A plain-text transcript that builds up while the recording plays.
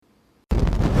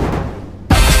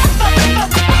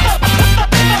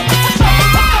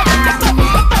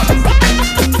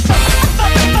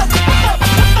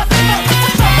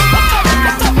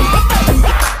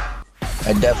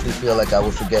feel like I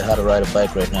would forget how to ride a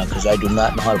bike right now because I do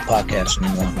not know how to podcast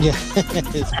anymore. Yeah,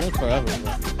 it's been forever.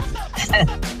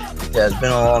 Yeah, it's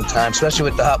been a long time, especially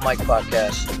with the HotMic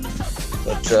podcast.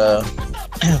 But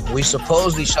we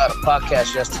supposedly shot a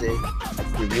podcast yesterday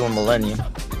reviewing Millennium.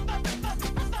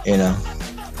 You know,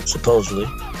 supposedly.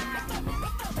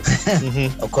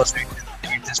 Mm-hmm. Of course,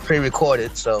 it's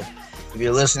pre-recorded, so if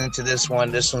you're listening to this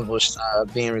one was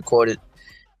being recorded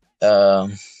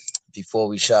before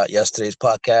we shot yesterday's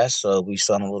podcast, so we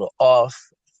sound a little off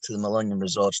to the Millennium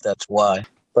results. That's why.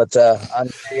 But I'm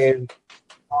Dave.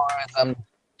 I'm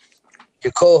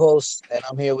your co-host, and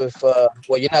I'm here with. Well,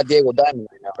 you're not Diego Diamond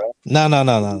right now, right? No.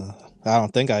 I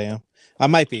don't think I am. I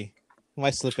might be. I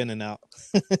might slip in and out.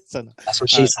 So, That's what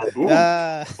she said.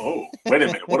 Oh, wait a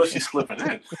minute. What if she's slipping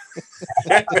in?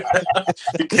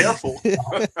 Be careful.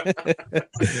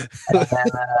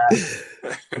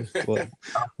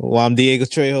 Well, I'm Diego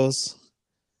Trejos.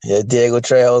 Yeah, Diego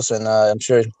Trejos, and I'm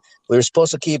sure we were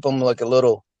supposed to keep him like a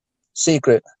little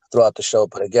secret throughout the show,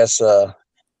 but I guess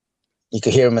you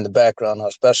can hear him in the background.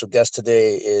 Our special guest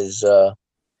today is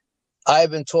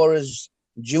Ivan Torres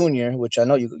Jr., which I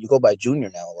know you go by Junior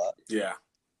now a lot. Yeah.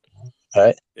 All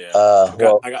right. Yeah.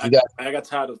 I got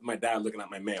tired of my dad looking at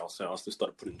my mail, so I just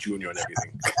started putting Junior and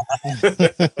everything.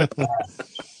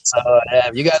 So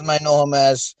you guys might know him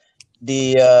as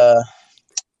the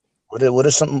what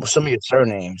are some of your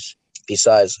surnames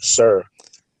besides Sir?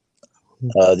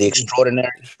 The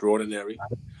Extraordinary,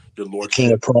 Your Lordship,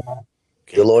 King of Promo,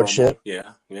 Your Lordship,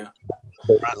 yeah.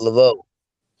 Baret Lavoe,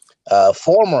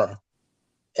 former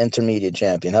InterMedia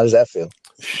Champion. How does that feel?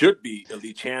 Should be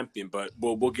Elite Champion, but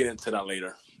we'll get into that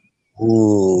later.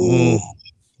 Ooh.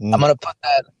 I'm gonna put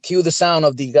that. Cue the sound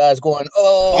of the guys going.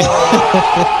 Oh.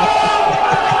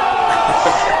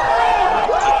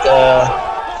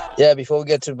 Yeah. Before we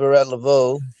get to Baret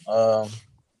Lavoe, man,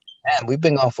 we've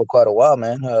been gone for quite a while,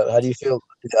 man. How do you feel,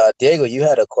 Diego? You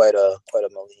had quite a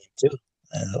Millennium too.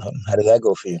 How did that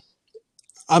go for you?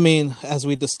 I mean, as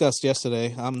we discussed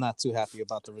yesterday, I'm not too happy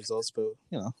about the results, but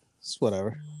it's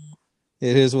whatever.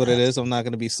 It is what it is. I'm not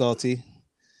going to be salty.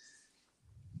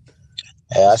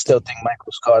 Yeah, I still think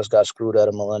Michael Scars got screwed out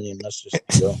of Millennium. That's just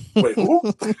so. Wait, who?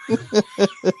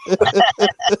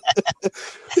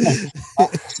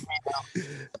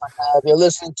 If you're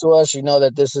listening to us, you know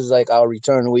that this is like our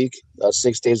return week,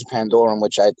 6 Days of Pandora, in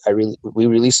which we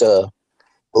release a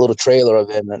little trailer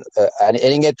of it, and I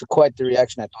didn't get quite the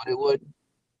reaction I thought it would.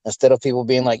 Instead of people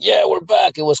being like, "Yeah, we're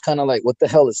back," it was kind of like, "What the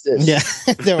hell is this?" Yeah,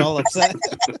 they're all upset.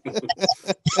 What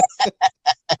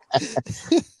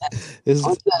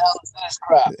the hell is this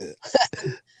crap?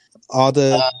 All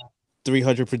the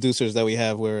 300 producers that we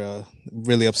have were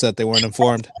really upset they weren't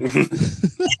informed.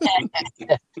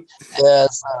 Yeah,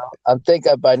 so I think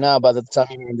by now, by the time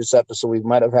you're in this episode, we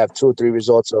might have had 2 or 3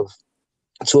 results of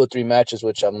 2 or 3 matches,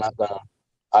 which I'm not gonna.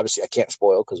 Obviously, I can't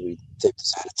spoil because we take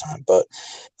this at a time. But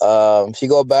if you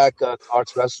go back to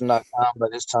artswrestling.com, by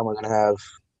this time we're gonna have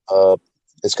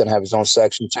it's gonna have its own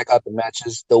section. Check out the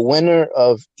matches. The winner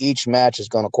of each match is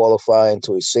gonna qualify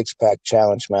into a 6-pack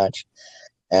challenge match,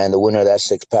 and the winner of that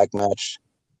 6-pack match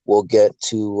will get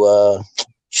to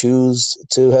choose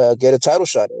to get a title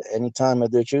shot at any time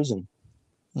that they're choosing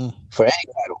for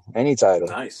any title.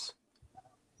 Nice.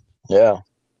 Yeah,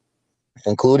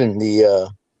 including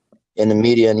the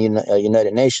InterMedia and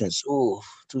United Nations. Ooh,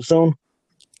 too soon?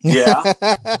 Yeah.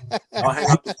 I'll hang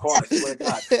up the call. I swear to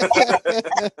God.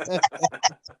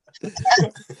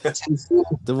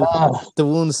 The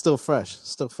wound is still fresh.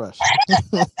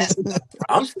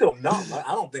 I'm still numb.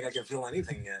 I don't think I can feel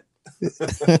anything yet.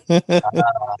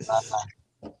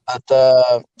 But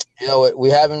we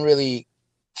haven't really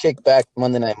kicked back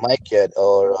Monday Night Mike yet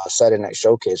or Saturday Night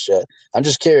Showcase yet. I'm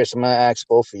just curious. I'm gonna ask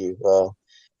both of you.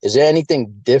 Is there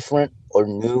anything different or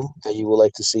new that you would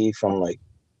like to see from like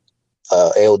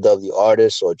AOW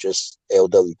artists or just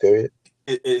AOW period?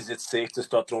 Is it safe to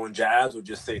start throwing jabs or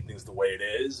just say things the way it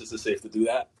is? Is it safe to do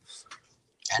that?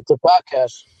 It's a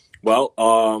podcast. Well,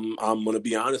 I'm going to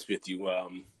be honest with you.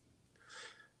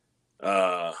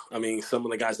 I mean, some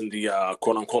of the guys in the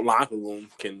quote-unquote locker room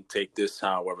can take this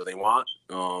however they want.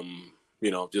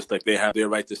 Just like they have their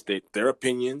right to state their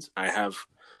opinions. I have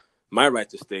my right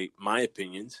to state my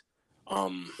opinions.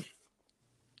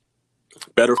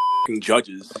 Better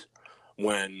judges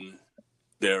when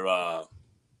they're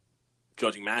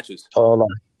judging matches. Hold on.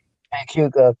 Hey,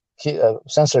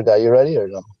 censor guy, you ready or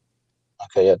no?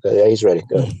 Okay, yeah, he's ready.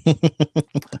 Good.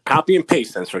 Copy and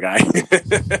paste, censor guy.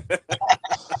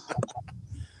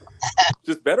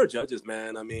 Just better judges,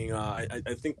 man. I mean, I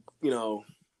think, I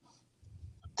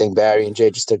think Barry and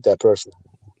Jay just took that personal.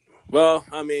 Well,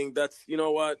 I mean, that's, you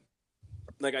know what?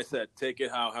 like I said, take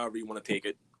it however you want to take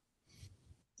it.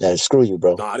 Yeah, screw you,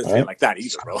 bro. No, I didn't All say right? it like that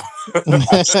either, bro.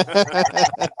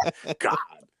 God,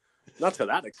 not to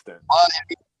that extent. Well,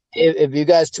 if you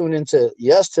guys tune into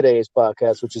yesterday's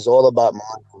podcast, which is all about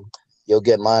mine, you'll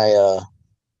get my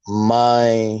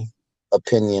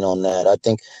opinion on that. I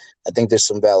think there's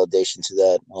some validation to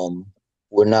that.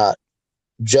 We're not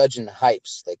judging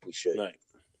hypes like we should. Right.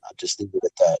 I'll just leave it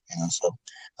at that. So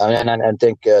I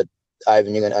think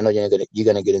Ivan, I know you're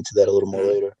gonna get into that a little more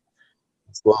later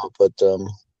as well. But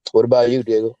what about you,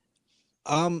 Diego?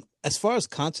 As far as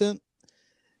content,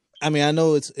 I mean, I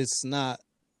know it's not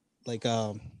like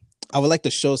I would like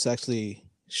the shows to actually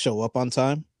show up on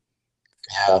time.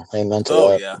 Yeah, amen to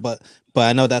that. Yeah. But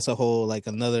I know that's a whole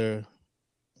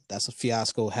that's a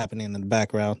fiasco happening in the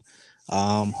background.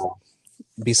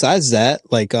 Besides that,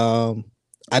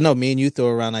 I know me and you throw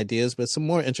around ideas, but some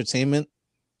more entertainment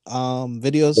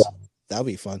videos, that'd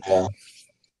be fun.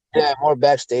 Yeah, more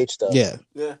backstage stuff. Yeah.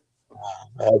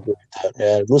 I agree with that.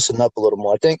 Yeah, loosen up a little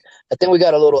more. I think we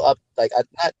got a little up. Like I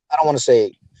don't want to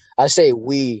say. I say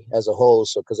we as a whole,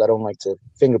 so because I don't like to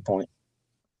finger point,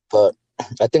 but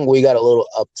I think we got a little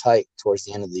uptight towards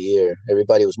the end of the year.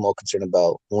 Everybody was more concerned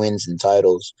about wins and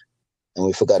titles, and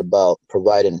we forgot about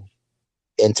providing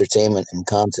entertainment and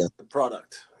content. The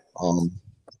product.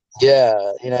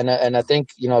 Yeah, and I think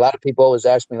a lot of people always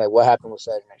ask me like, what happened with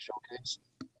Saturday Night Showcase?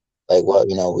 Like, what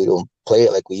we don't play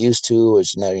it like we used to. Or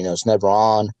it's never, it's never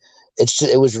on.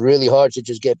 It was really hard to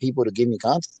just get people to give me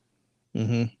content.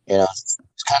 Mm-hmm. It's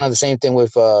kind of the same thing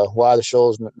with why the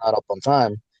show's not up on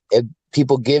time. If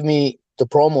people give me the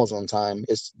promos on time,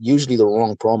 it's usually the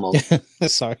wrong promo.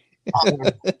 Sorry. You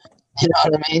know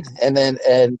what I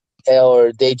mean?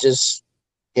 Or they just,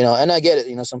 and I get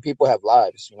it. Some people have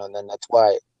lives, and then that's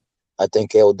why I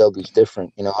think AOW is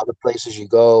different. Other places you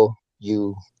go,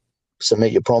 you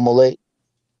submit your promo late,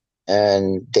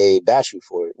 and they bash you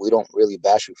for it. We don't really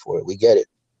bash you for it. We get it.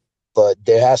 But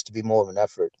there has to be more of an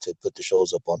effort to put the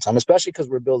shows up on time, especially because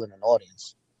we're building an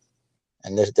audience,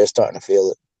 and they're starting to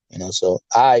feel it. So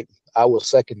I will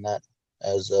second that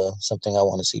as something I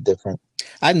want to see different.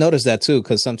 I noticed that too,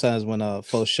 because sometimes when a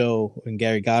full show, when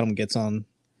Gary Gotham gets on,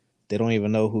 they don't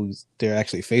even know who they're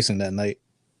actually facing that night.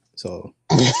 So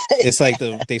it's like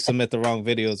they submit the wrong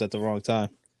videos at the wrong time.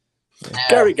 Yeah.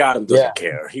 Gary Gotham doesn't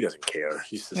care. He doesn't care.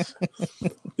 He's just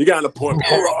you got an appointment.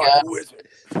 I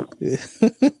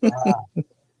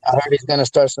heard he's gonna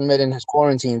start submitting his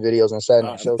quarantine videos on Saturday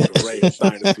Night Showcase. Great,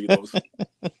 excited to see those.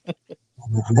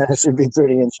 That should be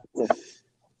pretty interesting.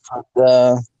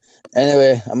 But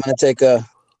anyway, I'm gonna take a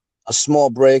small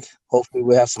break. Hopefully,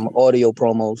 we have some audio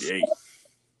promos. Yay.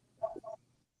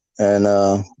 And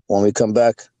when we come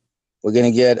back, we're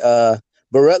gonna get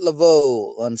Baret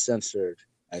Lavoe uncensored.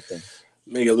 I think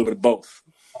maybe a little bit of both.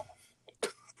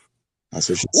 That's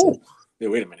what she said. Hey,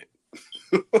 wait a minute.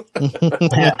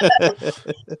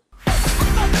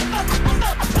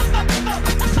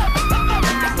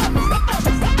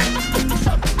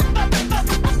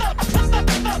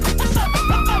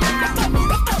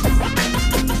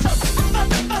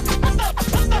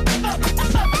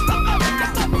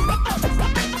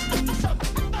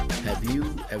 Have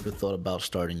you ever thought about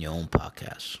starting your own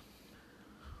podcast?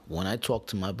 When I talk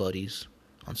to my buddies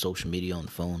on social media, on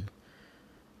the phone,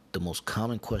 the most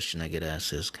common question I get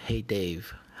asked is, "Hey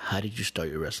Dave, how did you start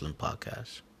your wrestling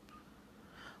podcast?"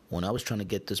 When I was trying to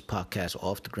get this podcast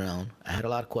off the ground, I had a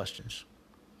lot of questions.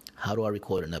 How do I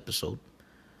record an episode?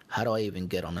 How do I even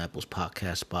get on Apple's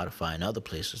podcast, Spotify, and other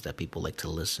places that people like to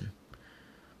listen?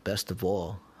 Best of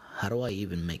all, how do I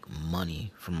even make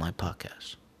money from my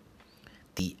podcast?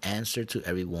 The answer to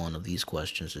every one of these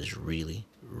questions is really,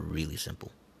 really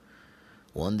simple.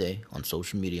 One day on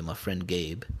social media, my friend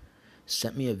Gabe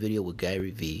sent me a video with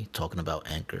Gary V talking about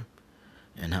Anchor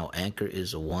and how Anchor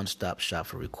is a one-stop shop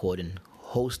for recording,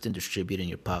 hosting, and distributing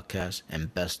your podcast,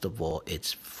 and best of all,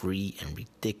 it's free and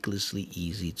ridiculously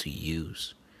easy to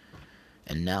use.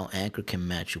 And now Anchor can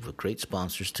match you with great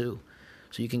sponsors too,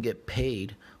 so you can get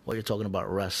paid while you're talking about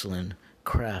wrestling,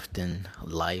 crafting,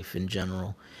 life in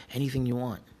general, anything you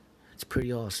want. It's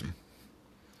pretty awesome.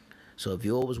 So if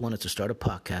you always wanted to start a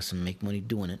podcast and make money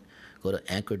doing it, go to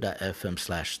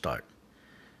anchor.fm/start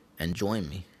and join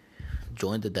me.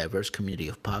 Join the diverse community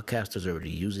of podcasters already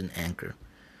using Anchor.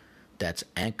 That's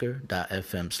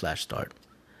anchor.fm/start.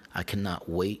 I cannot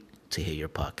wait to hear your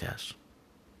podcast.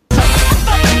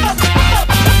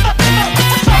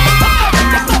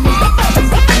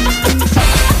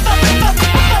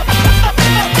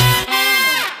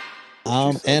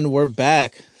 And we're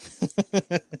back.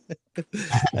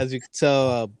 As you can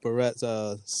tell, Baret's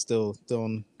still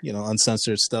doing,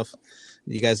 uncensored stuff.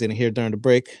 you guys didn't hear during the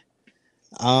break.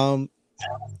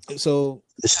 So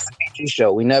this is a PG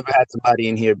show. We never had somebody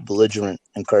in here belligerent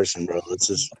and cursing, bro. It's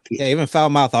just even Foul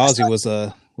Mouth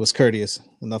Aussie was courteous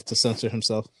enough to censor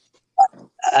himself.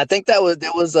 I think there was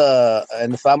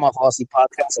in the Foul Mouth Aussie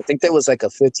podcast. I think there was like a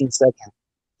 15-second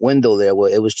window there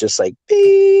where it was just like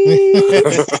beep.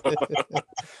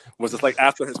 Was it like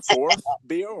after his fourth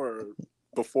beer or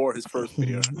before his first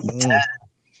beer?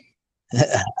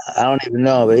 I don't even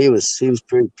know, but he was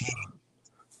pretty peeved.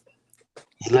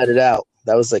 He let it out.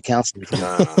 That was like counseling for him.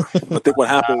 I think what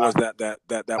happened was that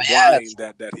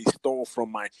wine that he stole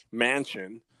from my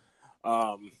mansion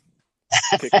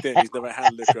kicked in. He's never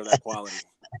had liquor of that quality.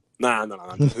 No.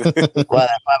 Well, that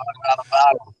 $500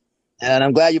 bottle. And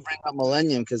I'm glad you bring up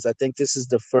Millennium because I think this is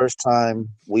the first time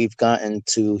we've gotten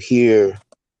to hear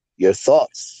your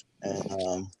thoughts.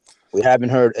 And we haven't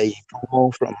heard a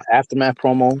aftermath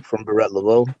promo from Baret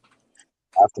Lavoe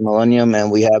after Millennium, and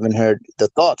we haven't heard the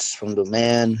thoughts from the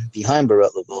man behind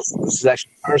Baret Lavoe. So this is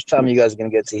actually the first time you guys are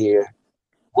going to get to hear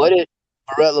what did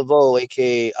Baret Lavoe,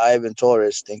 a.k.a. Ivan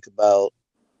Torres, think about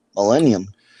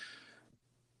Millennium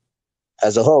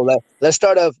as a whole. Let's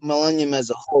start off Millennium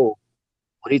as a whole.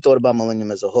 What he thought about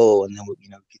Millennium as a whole, and then we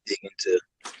can dig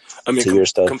into your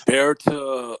stuff. Compared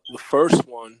to the first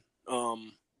one,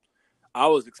 I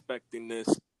was expecting this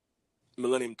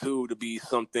Millennium II to be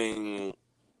something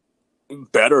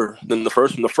better than the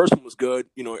first one. The first one was good.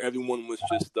 Everyone was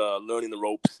just learning the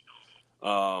ropes.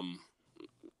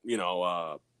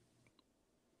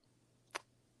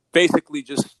 Basically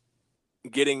just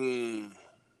getting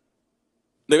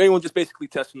everyone just basically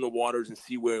testing the waters and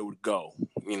see where it would go,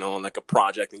 like a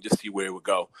project and just see where it would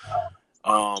go.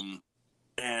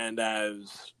 And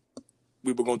as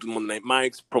we were going through the Monday Night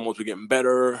Mics, promos were getting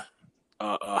better,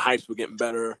 hypes were getting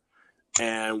better.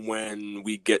 And when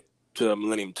we get to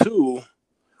Millennium 2,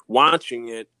 watching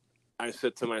it, I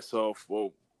said to myself,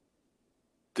 well,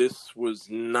 this was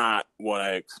not what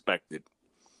I expected.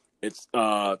 It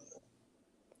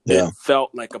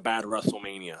felt like a bad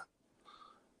WrestleMania.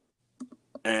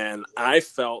 And I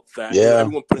felt that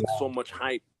everyone putting so much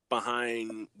hype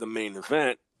behind the main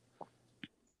event.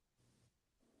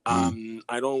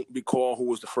 I don't recall who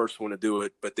was the first one to do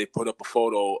it, but they put up a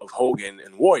photo of Hogan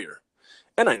and Warrior.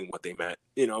 And I knew what they meant,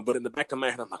 but in the back of my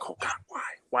head, I'm like, oh, God, why?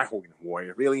 Why Hogan and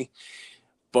Warrior? Really?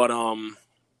 But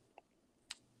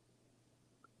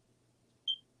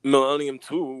Millennium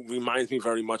 2 reminds me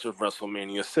very much of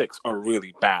WrestleMania 6, a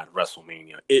really bad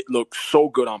WrestleMania. It looked so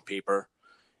good on paper.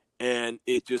 And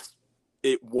it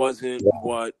wasn't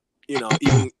what,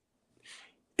 it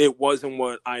wasn't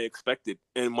what I expected.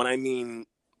 And when I mean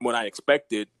what I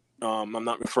expected, I'm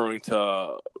not referring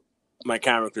to my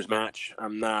character's match.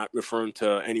 I'm not referring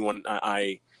to anyone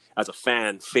I as a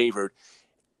fan, favored.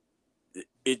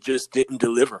 It just didn't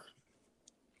deliver.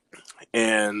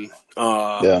 And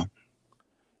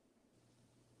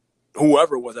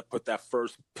whoever was that put that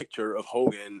first picture of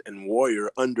Hogan and Warrior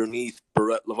underneath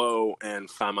Baret Lavoe and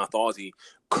Foul Mouth Aussie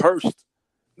cursed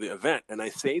the event. And I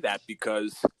say that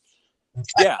because,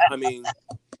 damn you,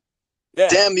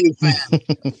 fan.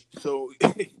 So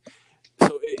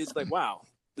it's like, wow,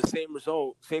 the same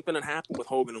result, same thing that happened with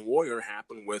Hogan and Warrior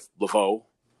happened with Lavoe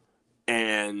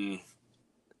and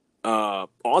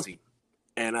Aussie.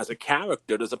 And as a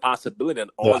character, there's a possibility that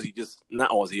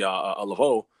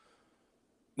Lavoe,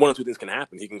 one or two things can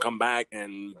happen. He can come back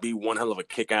and be one hell of a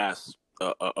kick-ass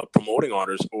promoting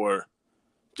artist, or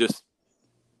just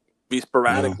be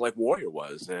sporadic like Warrior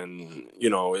was. And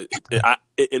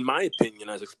in my opinion,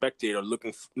 as a spectator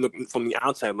looking from the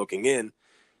outside looking in,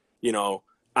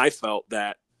 I felt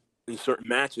that in certain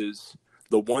matches,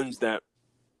 the ones that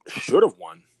should have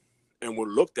won and were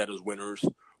looked at as winners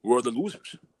were the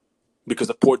losers because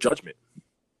of poor judgment.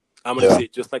 I'm going to say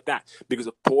it just like that, because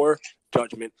of poor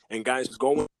judgment, and guys just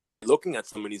going looking at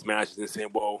some of these matches and saying,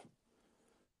 well,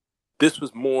 this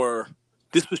was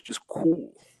just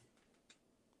cool.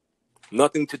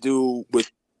 Nothing to do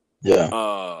with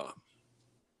a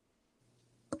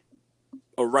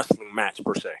wrestling match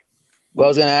per se. Well, I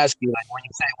was going to ask you, like, when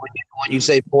you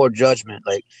say poor judgment,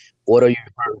 like, what are you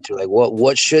referring to? Like,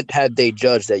 what should had they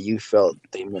judged that you felt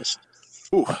they missed?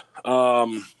 Well,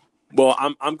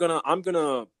 I'm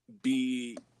gonna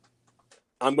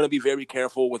be very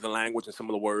careful with the language and some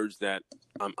of the words that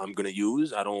I'm gonna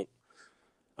use. I'm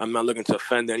not looking to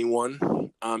offend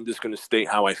anyone. I'm just gonna state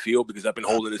how I feel, because I've been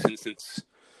holding this in since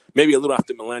maybe a little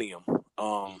after Millennium.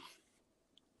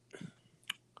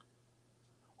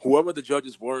 Whoever the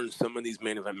judges were in some of these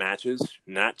main event matches,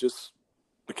 not just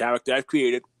the character I've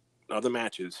created, other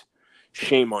matches,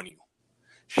 shame on you.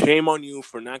 Shame on you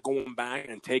for not going back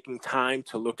and taking time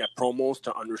to look at promos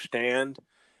to understand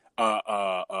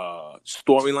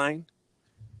storyline.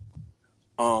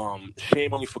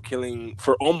 Shame on you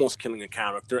for almost killing a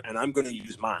character, and I'm going to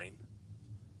use mine.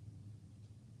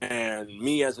 And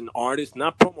me as an artist,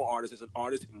 not promo artist, as an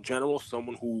artist in general,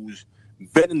 someone who's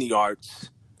been in the arts,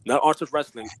 not arts of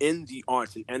wrestling, in the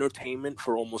arts and entertainment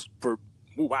to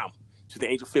the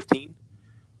age of 15.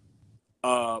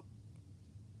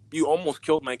 You almost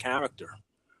killed my character.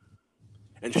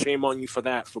 And shame on you for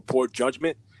that, for poor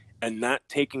judgment and not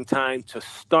taking time to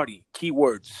study,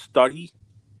 keywords, study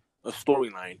a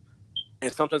storyline.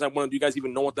 And sometimes I wonder, do you guys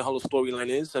even know what the hell a storyline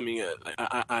is? I mean,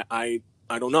 I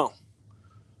don't know.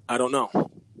 I don't know.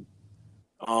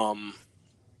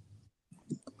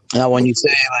 Now, when you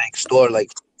say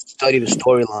study the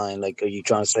storyline, like, are you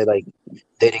trying to say like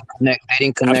they didn't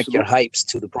connect your hypes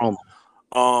to the promo?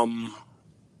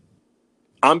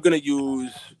 I'm gonna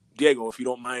use Diego, if you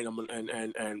don't mind.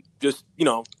 And just,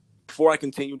 before I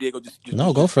continue, Diego, just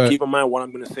go for it. Keep in mind what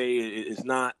I'm gonna say is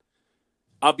not.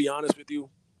 I'll be honest with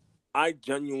you. I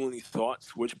genuinely thought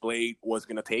Switchblade was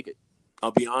gonna take it.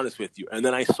 I'll be honest with you. And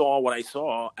then I saw what I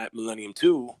saw at Millennium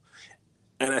II,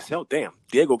 and I said, "Oh, damn,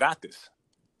 Diego got this."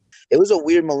 It was a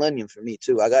weird Millennium for me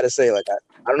too. I gotta say, like, I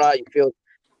don't know how you feel,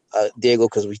 Diego,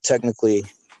 because we technically.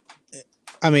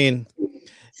 I mean,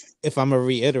 if I'm gonna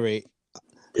reiterate,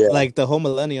 like the whole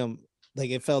Millennium, like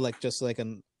it felt like just like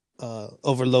an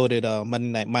overloaded Monday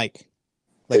Night Mike.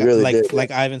 Like it really did.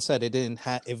 Like Ivan said, it didn't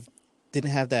have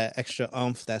that extra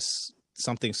oomph. That's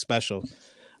something special.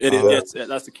 It is.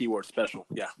 That's the key word, special.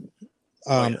 Yeah.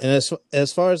 And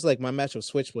as far as like my match with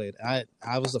Switchblade, I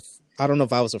don't know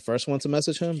if I was the first one to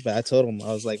message him, but I told him,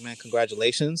 I was like, man,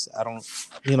 congratulations.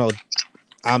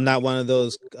 I'm not one of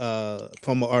those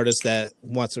promo artists that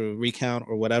wants to recount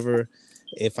or whatever.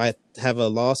 If I have a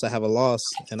loss, I have a loss.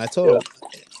 And I told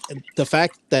him the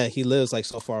fact that he lives like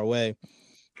so far away,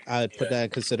 I would put that in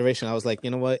consideration. I was like,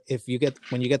 you know what?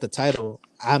 When you get the title,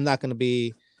 I'm not going to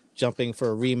be jumping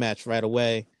for a rematch right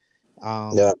away.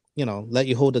 Let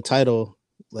you hold the title,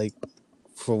 like,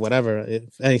 for whatever.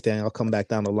 If anything, I'll come back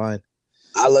down the line.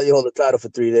 I'll let you hold the title for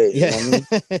 3 days. Yeah. You know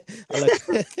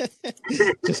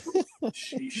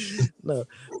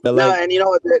what I mean? And you know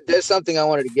what? There's something I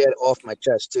wanted to get off my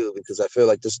chest too, because I feel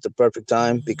like this is the perfect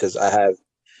time, because I have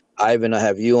Ivan, I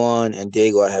have you on, and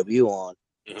Diego, I have you on.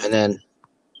 Mm-hmm. And then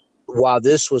while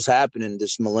this was happening,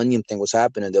 this Millennium thing was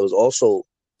happening, there was also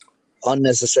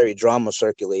unnecessary drama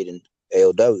circulating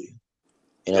AOW.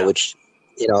 Which,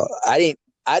 I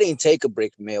didn't take a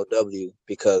break from AOW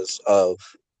because of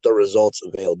the results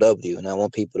of AOW, and I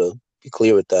want people to be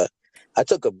clear with that. I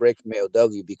took a break from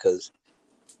AOW because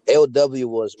AOW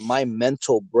was my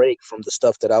mental break from the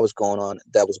stuff that was going on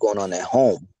at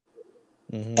home.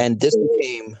 Mm-hmm. And this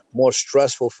became more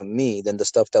stressful for me than the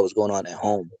stuff that was going on at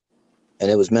home.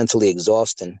 And it was mentally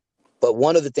exhausting. But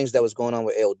one of the things that was going on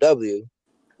with AOW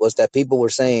was that people were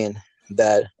saying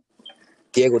that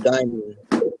Diego Diamond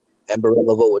and Baret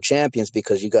Lavoe were champions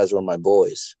because you guys were my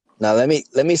boys. Now, let me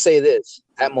say this.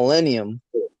 At Millennium,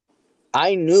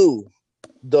 I knew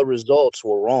the results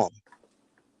were wrong.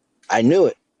 I knew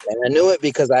it. And I knew it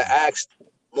because I asked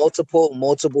multiple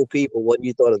people, what do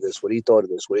you thought of this? What do you thought of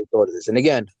this? What do you thought of this? And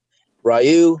again,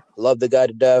 Ryu, love the guy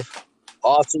to death.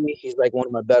 Aussie, he's like one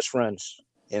of my best friends,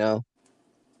 And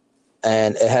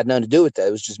it had nothing to do with that.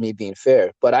 It was just me being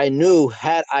fair. But I knew,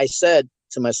 had I said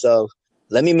to myself,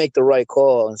 let me make the right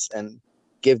call and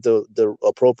give the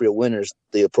appropriate winners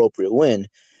the appropriate win,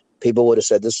 people would have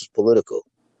said this is political.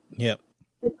 Yep.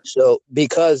 So the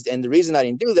reason I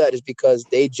didn't do that is because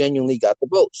they genuinely got the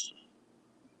votes.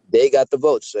 They got the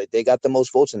votes. Right? They got the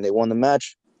most votes and they won the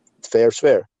match. Fair's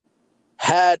fair.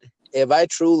 If I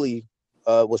truly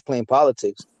was playing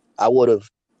politics, I would have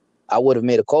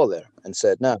made a call there and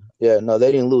said, no, they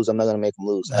didn't lose. I'm not going to make them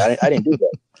lose. I didn't do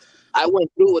that. I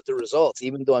went through with the results,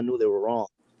 even though I knew they were wrong.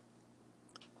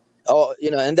 Oh,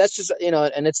 and that's just,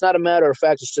 and it's not a matter of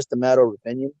fact. It's just a matter of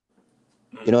opinion.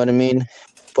 You know what I mean?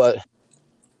 But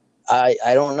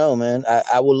I don't know, man.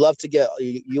 I would love to get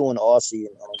you and Aussie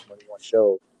on one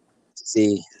show to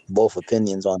see both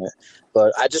opinions on it.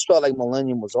 But I just felt like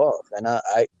Millennium was off. And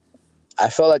I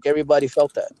felt like everybody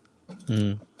felt that.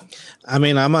 I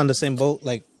mean, I'm on the same boat.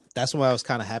 Like, that's why I was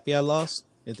kind of happy I lost.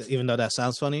 Even though that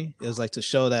sounds funny, it was like to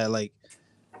show that, like,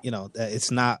 that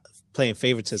it's not playing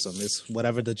favoritism. It's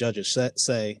whatever the judges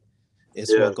say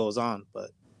is what goes on. But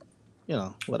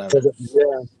whatever.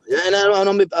 Yeah, and I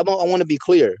want to be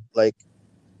clear. Like,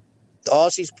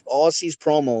 Aussie's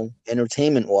promo,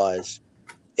 entertainment wise,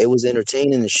 it was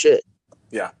entertaining as shit.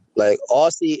 Yeah. Like,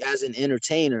 Aussie as an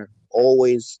entertainer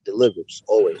always delivers,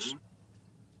 always.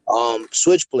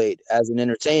 Switchblade as an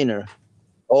entertainer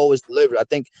always delivers. I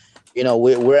think,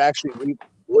 we're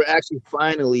actually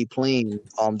finally playing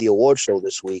the award show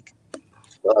this week.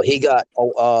 He got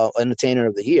entertainer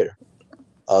of the year,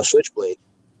 Switchblade.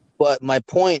 But my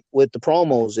point with the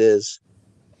promos is,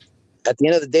 at the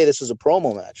end of the day, this was a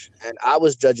promo match, and I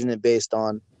was judging it based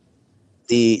on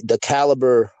the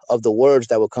caliber of the words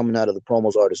that were coming out of the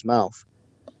promos artist's mouth.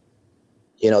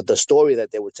 The story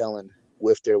that they were telling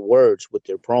with their words, with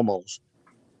their promos.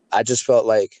 I just felt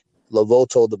like Lavoe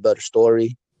told the better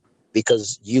story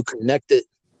because you connected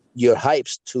your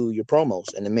hypes to your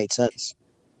promos, and it made sense.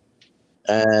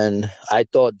 And I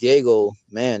thought Diego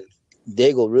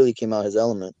really came out his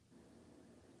element.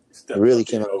 You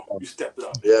stepped it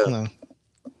up. Yeah. No.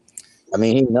 I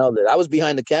mean, he nailed it. I was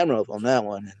behind the camera on that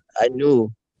one. I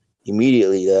knew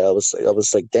immediately that I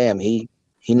was like, damn, he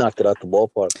knocked it out the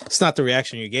ballpark. It's not the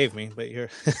reaction you gave me, but you're.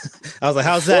 I was like,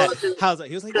 "How's that? How's that?"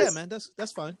 He was like, "Yeah, man, that's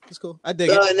fine. That's cool. I dig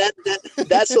it." And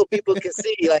that's so people can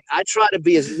see. Like, I try to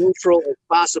be as neutral as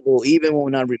possible, even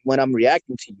when I'm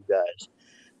reacting to you guys.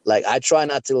 Like, I try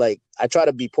not to I try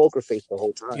to be poker face the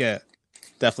whole time. Yeah,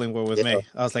 definitely were with me.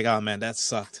 I was like, "Oh man, that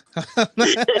sucked."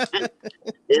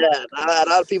 Yeah, a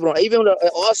lot of people don't. Even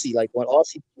Aussie, like when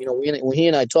Aussie, when he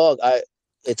and I talk,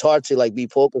 it's hard to be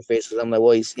poker face because I'm like,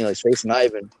 well, he's facing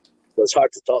Ivan, so it's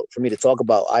hard for me to talk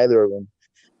about either of them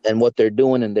and what they're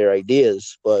doing and their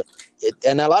ideas. But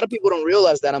and a lot of people don't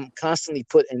realize that I'm constantly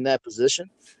put in that position.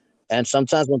 And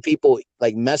sometimes when people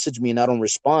message me and I don't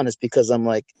respond, it's because I'm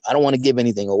like, I don't want to give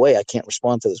anything away. I can't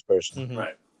respond to this person. Mm-hmm.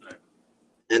 Right.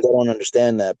 And they don't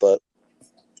understand that. But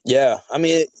yeah, I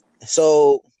mean,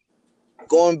 so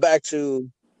going back to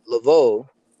Lavoe,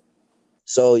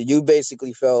 so you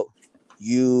basically felt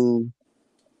you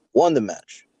won the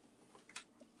match.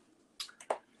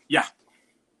 Yeah,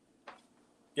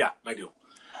 I do.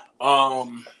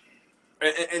 And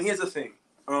here's the thing.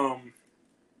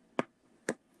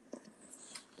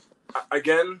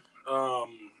 Again, I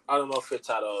don't know if it's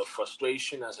out of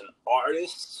frustration as an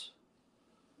artist.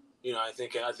 I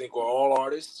think we're all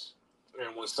artists,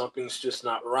 and when something's just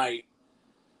not right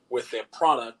with their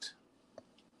product,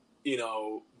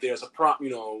 there's a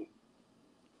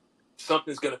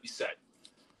something's gonna be said.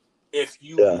 If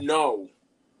you know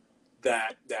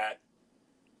that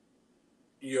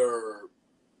your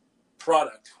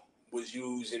product was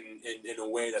used in a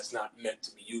way that's not meant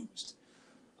to be used,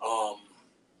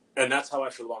 and that's how I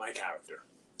feel about my character.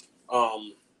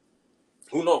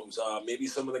 Who knows? Maybe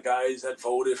some of the guys that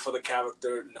voted for the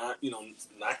character, not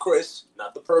Chris,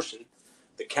 not the person,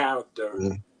 the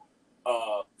character,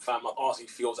 Foul Mouth Aussie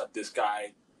feels that this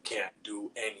guy can't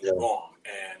do any wrong.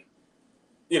 And,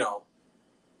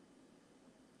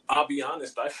 I'll be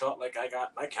honest, I felt like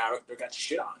my character got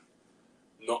shit on.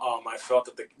 No, I felt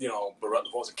that Baret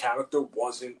Lavoe's character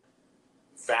wasn't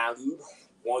valued,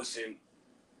 wasn't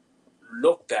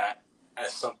looked at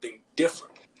as something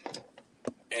different.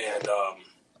 And,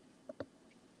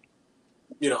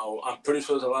 I'm pretty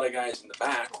sure there's a lot of guys in the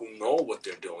back who know what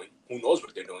they're doing,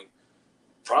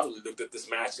 probably looked at this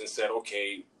match and said,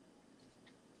 okay,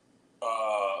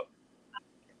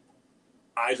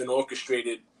 Ivan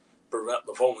orchestrated Baret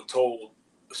Lavoe and told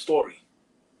the story.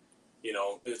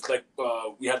 It's like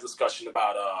we had a discussion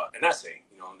about an essay.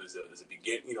 There's a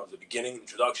beginning,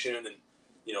 introduction, and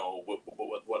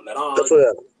what led on,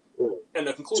 and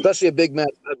the conclusion. Especially a big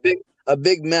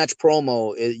match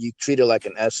promo, you treat it like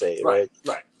an essay, right?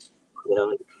 Right.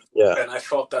 Yeah. And I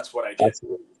felt that's what I did.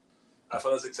 I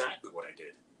felt that's exactly what I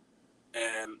did.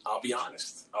 And I'll be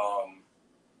honest,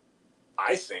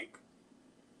 I think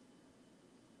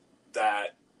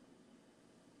that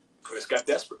Chris got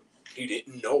desperate. He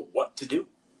didn't know what to do.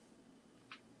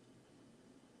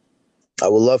 I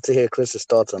would love to hear Chris's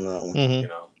thoughts on that one.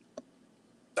 Mm-hmm.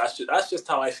 That's just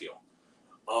how I feel.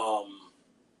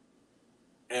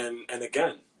 And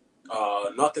again,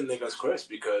 nothing against Chris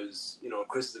because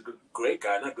Chris is a great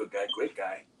guy, great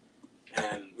guy.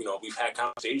 And we've had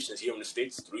conversations here in the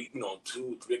States 2,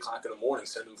 3 o'clock in the morning,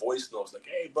 sending voice notes like,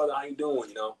 "Hey brother, how you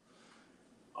doing?"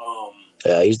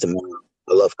 Yeah, he's the man.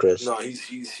 I love Chris. No, he's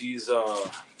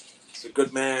a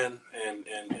good man and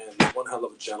one hell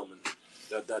of a gentleman.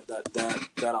 That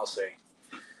I'll say.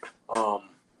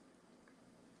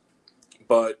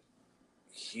 But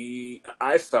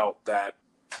I felt that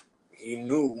he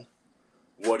knew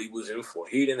what he was in for.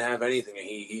 He didn't have anything, and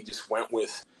he just went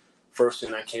with first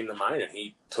thing that came to mind, and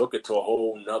he took it to a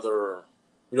whole nother,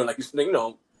 to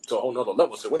a whole nother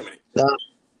level. So wait a minute,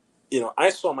 I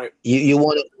saw my. You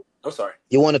wanted. I'm sorry.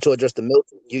 You wanted to address the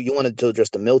Milton. You wanted to address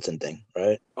the Milton thing,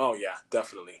 right? Oh yeah,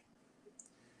 definitely.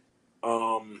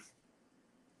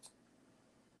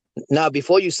 Now,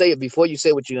 before you say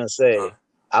what you're gonna say,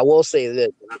 I will say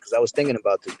this because I was thinking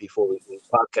about this before we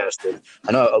podcasted.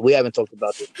 I know we haven't talked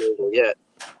about this yet.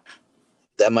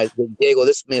 Diego,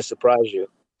 this may surprise you,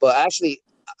 but actually,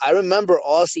 I remember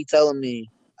Aussie telling me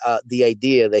the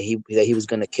idea that he was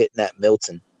going to kidnap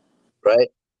Milton, right?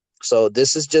 So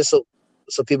this is just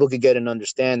so people could get an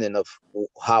understanding of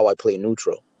how I play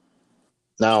neutral.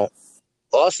 Now,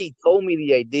 Aussie told me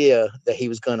the idea that he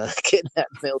was going to kidnap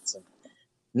Milton.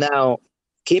 Now,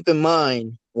 keep in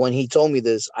mind when he told me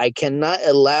this, I cannot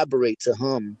elaborate to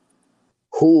him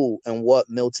who and what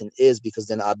Milton is because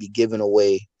then I'll be giving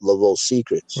away Lavoe's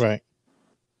secrets. Right.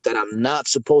 That I'm not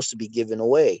supposed to be giving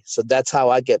away. So that's how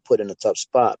I get put in a tough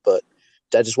spot. But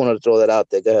I just wanted to throw that out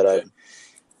there. Go ahead,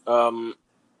 Ivan.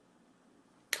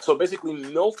 So basically,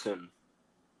 Milton,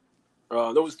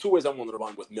 there was two ways I wanted to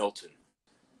run with Milton.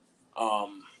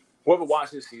 Whoever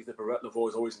watched this season, Baret Lavoe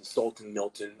is always insulting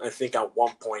Milton. I think at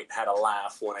one point had a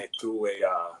laugh when I threw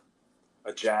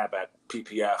a jab at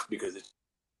PPF because it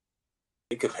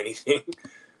didn't think of anything.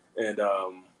 And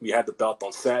we had the belt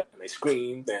on set, and they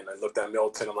screamed, and I looked at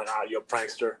Milton. I'm like, you're a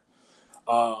prankster.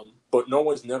 But no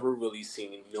one's never really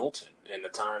seen Milton. And the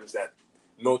times that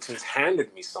Milton's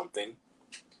handed me something,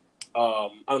 I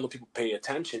don't know if people pay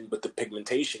attention, but the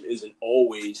pigmentation isn't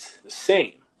always the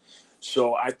same.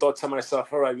 So I thought to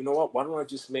myself, all right, you know what? Why don't I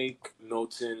just make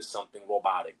Milton something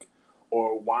robotic?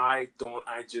 Or why don't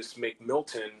I just make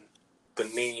Milton the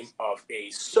name of a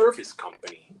service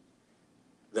company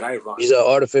that I run? He's an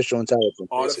artificial intelligence.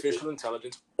 Artificial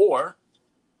intelligence, or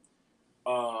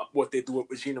what they do with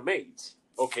Regina Maids.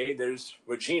 Okay, there's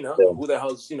Regina. Yeah. Who the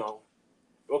hell's,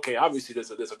 okay, obviously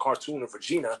there's a cartoon of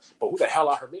Regina, but who the hell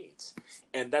are her maids?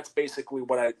 And that's basically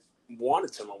what I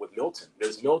wanted to run with Milton.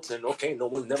 There's Milton. Okay, no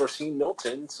one's never seen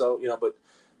Milton, so but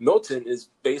Milton is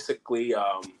basically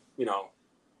so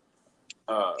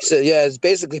yeah, it's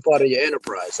basically part of your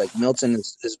enterprise. Like Milton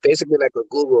is basically like a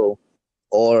Google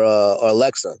or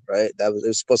Alexa, right?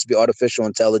 It's supposed to be artificial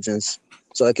intelligence.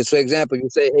 So like, for example, you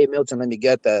say, "Hey Milton, let me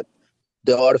get that."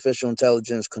 The artificial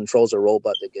intelligence controls a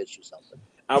robot that gets you something.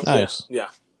 Nice. Yeah.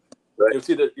 Right.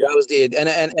 That was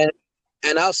the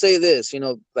and I'll say this,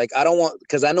 like I don't want,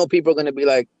 because I know people are going to be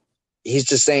like, he's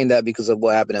just saying that because of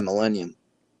what happened at Millennium.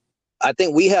 I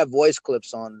think we have voice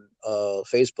clips on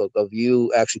Facebook of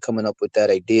you actually coming up with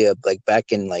that idea, like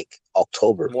back in like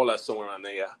October. More or less somewhere around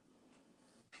there, yeah.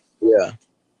 Yeah.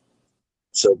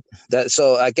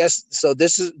 So I guess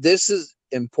this is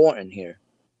important here,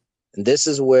 and this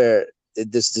is where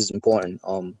this is important.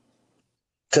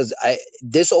 Because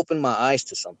this opened my eyes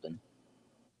to something.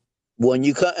 When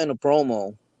you cut in a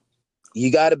promo,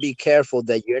 you got to be careful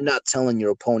that you're not telling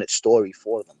your opponent's story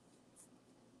for them.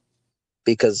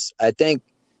 Because I think,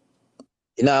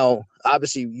 now,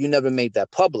 obviously, you never made that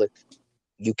public.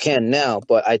 You can now,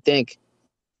 but I think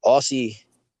Aussie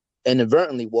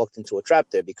inadvertently walked into a trap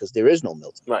there because there is no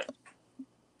Milton. Right.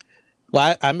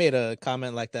 Well, I made a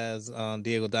comment like that as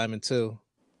Diego Diamond too.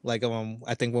 Like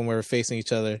I think when we were facing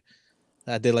each other,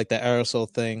 I did like the aerosol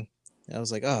thing. I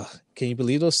was like, "Oh, can you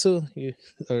believe those two?"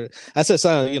 Or I said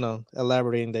something,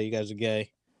 elaborating that you guys are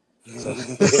gay.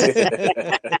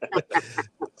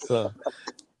 So,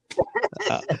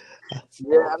 yeah,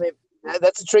 I mean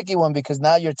that's a tricky one because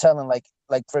now you're telling like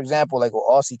for example, like with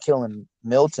Aussie killing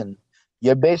Milton,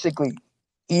 you're basically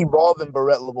evolving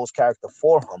Baret Lavoe's character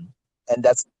for him, and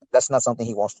that's not something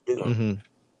he wants to do. Mm-hmm.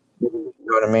 You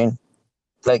know what I mean?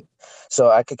 Like, so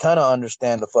I could kind of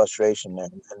understand the frustration there,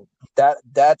 and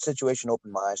that situation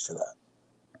opened my eyes to that.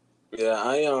 Yeah,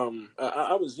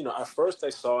 I was, at first I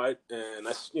saw it and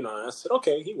I said,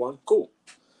 okay, he won, cool.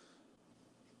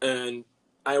 And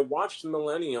I watched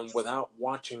Millennium without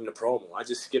watching the promo. I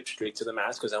just skipped straight to the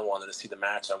match because I wanted to see the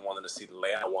match. I wanted to see the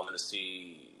layout. I wanted to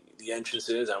see the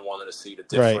entrances. I wanted to see the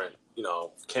different,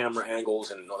 camera angles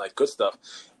and all that good stuff.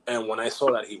 And when I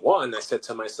saw that he won, I said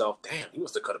to myself, damn, he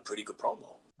must have cut a pretty good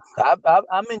promo.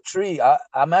 I'm intrigued.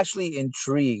 I'm actually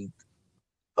intrigued.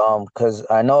 Because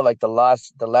I know like the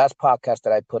last podcast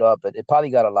that I put up, it probably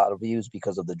got a lot of views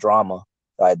because of the drama,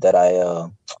 right? That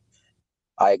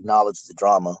I acknowledged the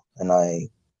drama and I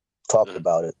talked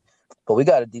about it, but we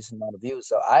got a decent amount of views.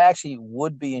 So I actually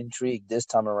would be intrigued this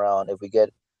time around if we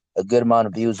get a good amount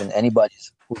of views and anybody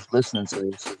who's listening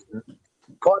to this,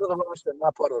 part of the roster,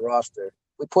 not part of the roster.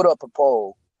 We put up a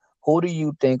poll. Who do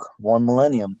you think won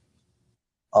Millennium?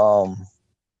 I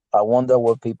wonder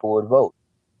what people would vote.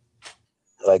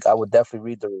 Like, I would definitely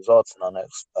read the results in our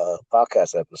next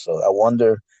podcast episode. I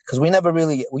wonder, because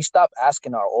we stopped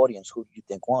asking our audience, who do you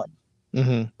think won?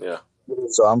 Mm-hmm. Yeah.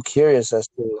 So I'm curious as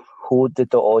to who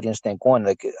did the audience think won?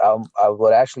 Like, I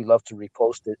would actually love to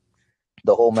repost it,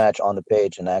 the whole match on the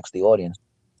page, and ask the audience.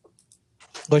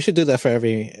 We should do that for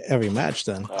every match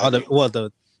then.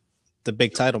 The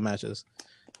big title matches.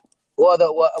 Well,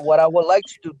 what I would like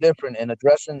to do different in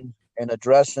addressing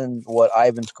what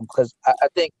Ivan's, because I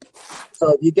think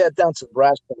so. If you get down to the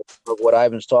brass of what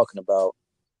Ivan's talking about,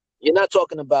 you're not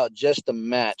talking about just the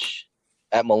match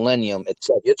at Millennium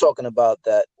itself. You're talking about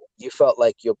that you felt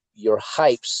like your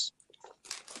hypes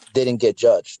didn't get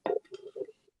judged,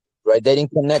 right? They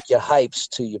didn't connect your hypes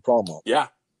to your promo. Yeah.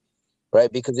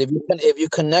 Right, because if you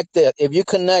connect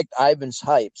Ivan's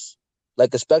hypes,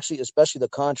 like especially the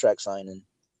contract signing,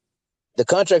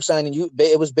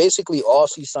 it was basically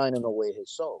Aussie signing away his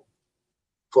soul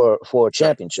for a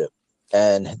championship,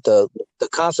 and the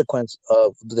consequence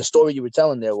of the story you were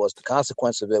telling there was the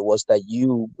consequence of it was that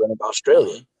you went to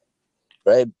Australia,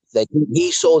 right? Like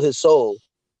he sold his soul,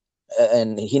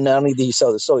 and he not only did he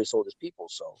sell his soul, he sold his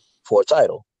people's soul for a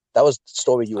title. That was the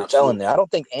story you were telling there. I don't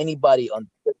think anybody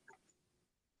understood.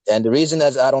 And the reason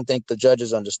that I don't think the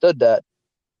judges understood that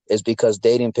is because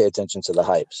they didn't pay attention to the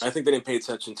hypes. I think they didn't pay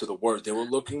attention to the words. They were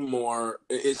looking more.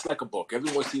 It's like a book.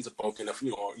 Everyone sees a book, and if if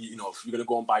you're gonna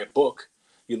go and buy a book,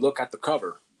 you look at the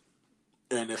cover,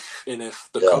 and if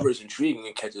the cover is intriguing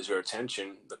and catches your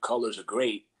attention, the colors are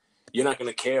great. You're not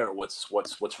gonna care what's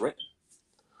written.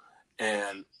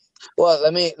 And well,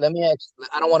 let me ask.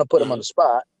 I don't want to put him on the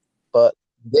spot, but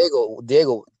Diego,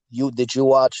 did you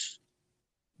watch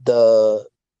the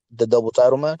double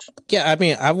title match? Yeah, I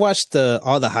mean, I watched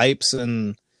all the hypes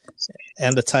and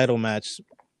the title match.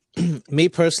 Me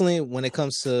personally, when it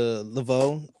comes to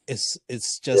Lavoe,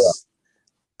 it's just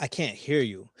I can't hear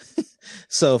you.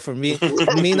 So for me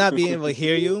not being able to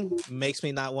hear you makes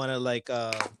me not want to like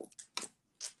I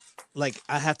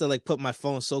have to like put my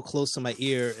phone so close to my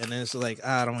ear, and then it's like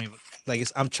I don't even like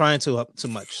I'm trying too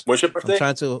much. When's your birthday?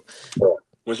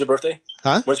 When's your birthday?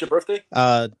 Huh? When's your birthday?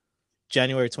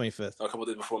 January 25th. A couple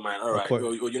days before mine. All right.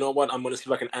 Well, you know what? I'm going to see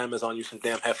if I can Amazon you some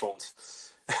damn headphones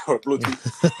or Bluetooth.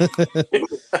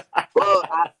 Well,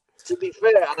 to be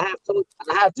fair, I have told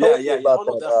you about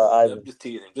that. I'm just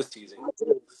teasing.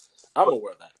 I'm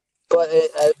aware of that. But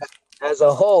as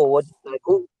a whole,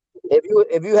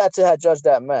 if you had to judge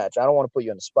that match, I don't want to put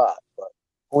you on the spot, but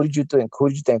who did you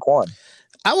think won?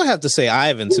 I would have to say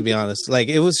Ivan, to be honest. Like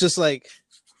it was just like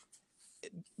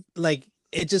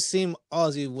it just seemed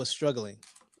Aussie was struggling.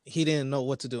 He didn't know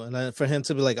what to do. And for him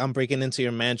to be like, I'm breaking into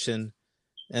your mansion.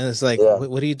 And it's like,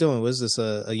 what are you doing? Was this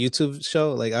a YouTube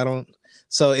show? Like, I don't.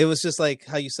 So it was just like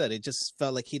how you said, it just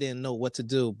felt like he didn't know what to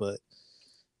do. But,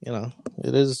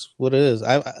 it is what it is. We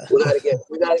gotta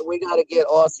get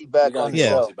Aussie back on the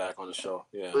show. Aussie back on the show.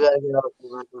 Yeah. We gotta get Aussie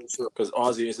back on the show. Because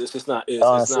Aussie it's not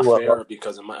fair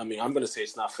because I'm going to say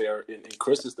it's not fair in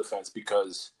Chris's defense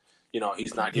because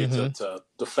he's not here to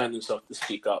defend himself, to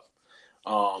speak up.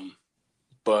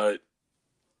 But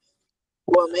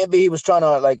maybe he was trying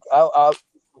to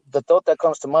the thought that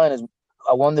comes to mind is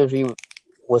I wonder if he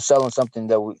was selling something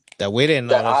that we didn't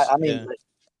notice.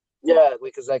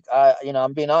 Because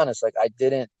I'm being honest. Like I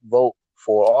didn't vote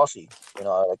for Aussie.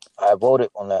 I voted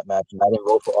on that match and I didn't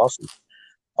vote for Aussie.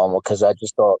 Because I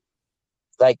just thought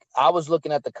I was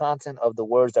looking at the content of the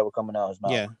words that were coming out of his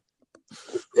mouth. Yeah.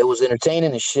 It was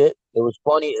entertaining as shit. It was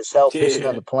funny as hell, pissing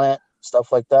on the plant, stuff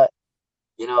like that.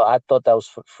 I thought that was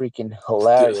freaking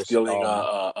hilarious. Stealing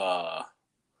my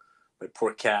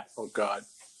poor cat. Oh God,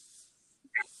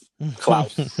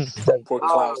 Klaus. Poor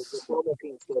Klaus. The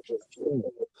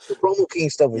promo king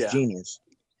stuff was genius.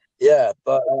 Yeah,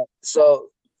 but so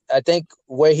I think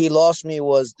where he lost me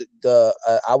was the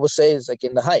I would say it's like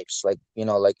in the hypes, it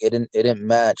didn't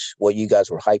match what you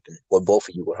guys were hyping, what both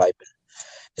of you were hyping.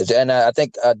 And I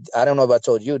think I don't know if I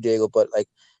told you, Diego, but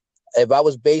if I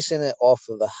was basing it off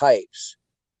of the hypes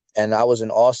and I was in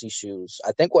Aussie shoes,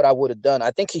 I think what I would have done,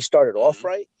 I think he started off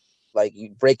right, like you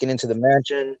breaking into the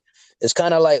mansion. It's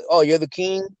kind of like, oh, you're the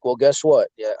king? Well, guess what?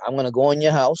 Yeah, I'm going to go in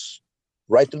your house,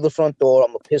 right through the front door.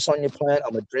 I'm going to piss on your plant.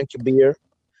 I'm going to drink your beer.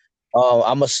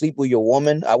 I'm going to sleep with your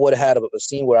woman. I would have had a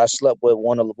scene where I slept with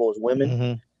one of Lavoe's women.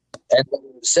 Mm-hmm. And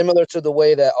similar to the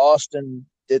way that Austin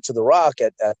did to The Rock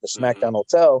at the SmackDown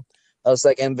Hotel, I was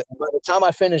like, and by the time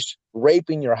I finish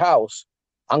raping your house,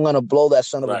 I'm gonna blow that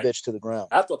son of a bitch to the ground.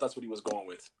 I thought that's what he was going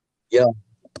with. Yeah,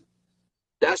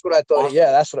 that's what I thought. Awesome.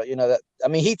 Yeah, that's what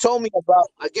he told me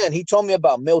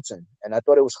about Milton, and I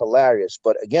thought it was hilarious.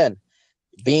 But again,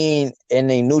 being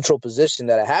in a neutral position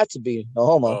that I had to be, no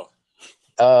homo,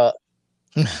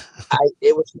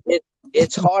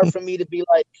 it's hard for me to be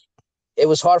like. It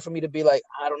was hard for me to be like,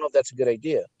 I don't know if that's a good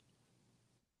idea.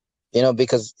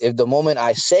 Because if the moment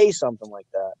I say something like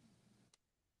that,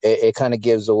 it kind of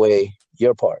gives away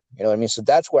your part. You know what I mean? So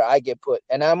that's where I get put.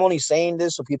 And I'm only saying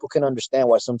this so people can understand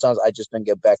why sometimes I just don't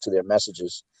get back to their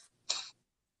messages.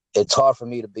 It's hard for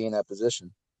me to be in that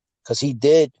position because he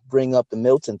did bring up the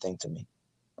Milton thing to me.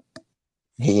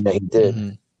 He did.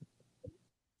 Mm-hmm.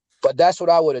 But that's what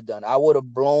I would have done. I would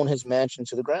have blown his mansion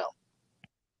to the ground.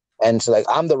 And it's like,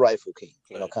 I'm the rightful king,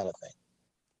 kind of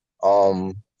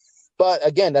thing. But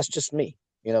again, that's just me.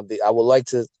 I would like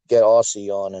to get Aussie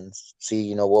on and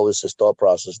see, what was his thought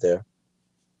process there.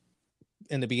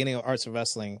 In the beginning of Arts of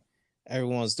Wrestling,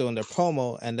 everyone was doing their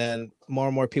promo, and then more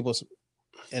and more people,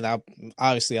 and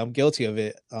I'm guilty of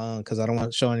it because I don't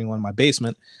want to show anyone in my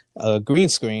basement, green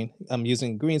screen. I'm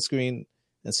using green screen,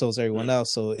 and so is everyone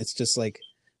else. So it's just like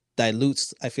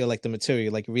dilutes, I feel like, the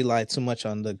material, like rely too much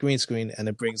on the green screen, and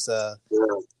it brings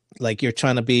like you're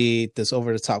trying to be this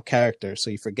over the top character, so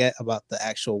you forget about the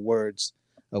actual words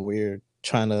of what you're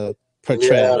trying to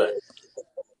portray. Yeah.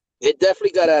 It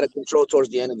definitely got out of control towards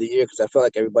the end of the year because I felt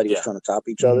like everybody was trying to top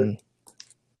each other. And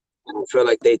I feel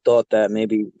like they thought that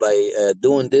maybe by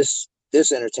doing this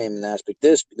entertainment aspect,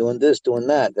 doing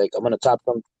that, like I'm gonna top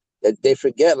them. They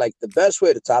forget like the best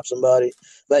way to top somebody,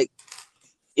 like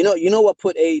you know what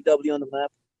put AEW on the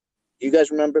map? You guys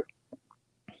remember?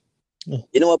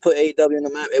 You know what put AEW on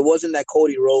the map? It wasn't that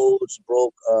Cody Rhodes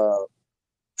broke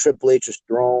Triple H's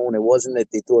throne. It wasn't that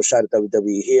they threw a shot at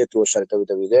WWE here, threw a shot at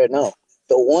WWE there. No.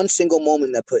 The one single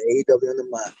moment that put AEW on the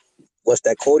map was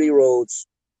that Cody Rhodes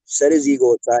set his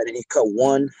ego aside and he cut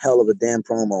one hell of a damn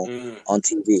promo on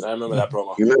TV. I remember that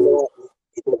promo. You remember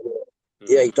that?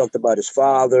 Yeah, he talked about his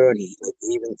father and he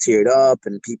even teared up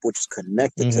and people just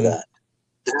connected to that.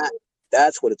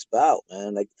 That's what it's about,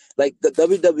 man. Like the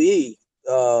WWE,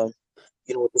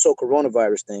 with this whole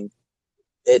coronavirus thing,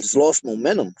 it's lost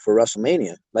momentum for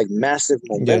WrestleMania, like massive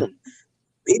momentum. Yeah.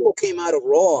 People came out of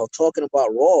Raw talking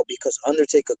about Raw because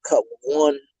Undertaker cut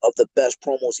one of the best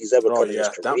promos he's ever cut in his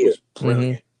career. That was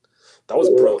brilliant. That was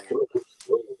brilliant.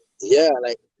 Yeah,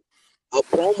 like a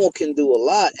promo can do a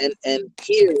lot, and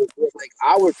here, like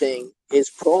our thing is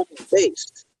promo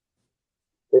based.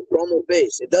 It's promo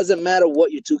based. It doesn't matter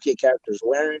what your 2K character is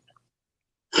wearing,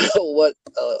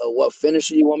 what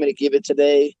finisher you want me to give it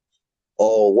today,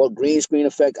 or what green screen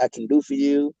effect I can do for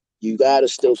you. You gotta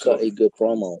still cut a good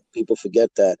promo. People forget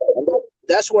that.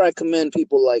 That's where I commend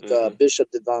people like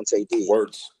Bishop Devontae D.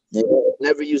 Words.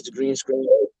 Never use the green screen,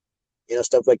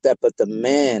 stuff like that. But the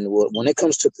man, when it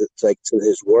comes to to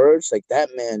his words, like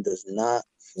that man does not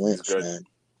flinch, man.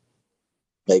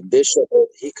 Like Bishop,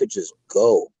 he could just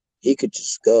go.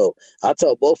 I'll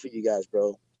tell both of you guys,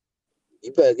 bro.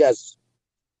 You guys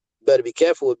better be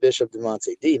careful with Bishop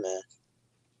Devontae D, man.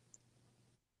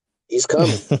 He's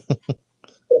coming.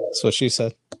 That's what she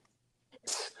said.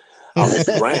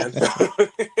 Brand. My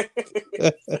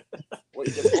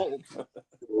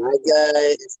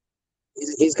guy,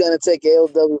 he's gonna take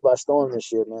AOW by storm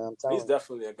this year, man. I'm telling you. He's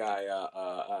definitely a guy,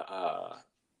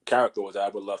 character that I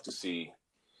would love to see.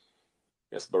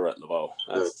 Yes, Baret Lavoe.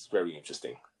 That's very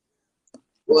interesting.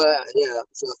 Well, yeah.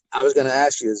 So I was gonna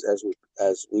ask you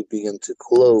as we begin to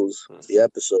close the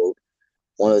episode.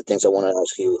 One of the things I want to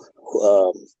ask you,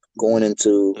 going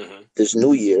into this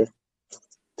new year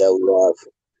that we have,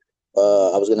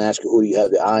 I was going to ask you who do you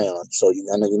have your eye on. So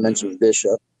I know you mentioned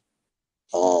Bishop.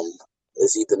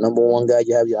 Is he the number one guy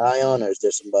you have your eye on, or is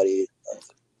there somebody else?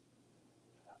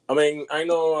 I mean, I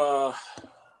know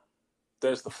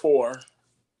there's the 4,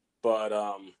 but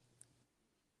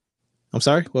I'm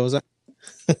sorry. What was that?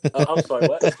 I'm sorry.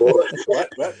 What? What?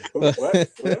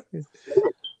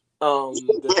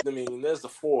 There's the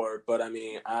 4, but I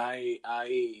mean, I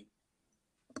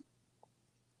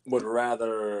would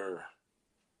rather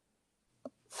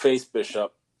face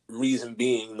Bishop. Reason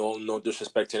being, no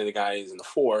disrespect to any of the guys in the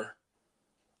 4.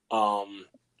 I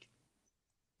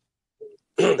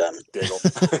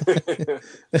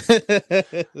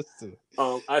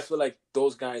feel like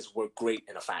those guys were great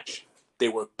in a faction. They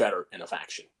were better in a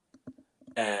faction,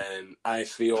 and I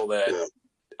feel that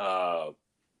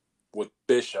with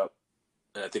Bishop,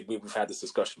 and I think we've had this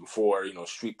discussion before.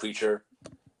 Street Preacher,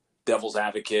 Devil's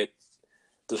Advocate,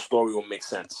 the story will make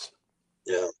sense.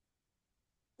 Yeah,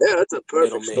 that's a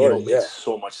perfect story. It'll make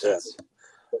so much sense.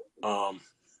 Well,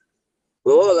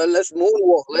 let's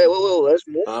moonwalk. Let's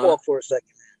moonwalk for a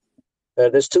second.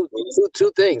 There's two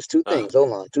things.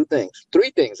 Hold on, 2 things.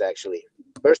 3 things actually.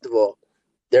 First of all,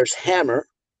 there's Hammer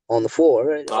on the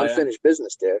 4. Unfinished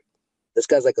business there. This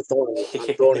guy's like a thorn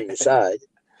in your side.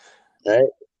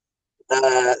 Right.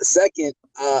 Second,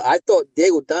 I thought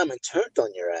Diego Diamond turned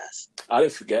on your ass. I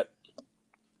didn't forget.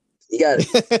 You got it.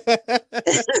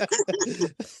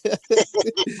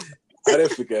 I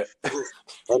didn't forget.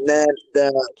 And then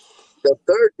the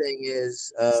third thing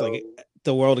is It's like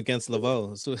the world against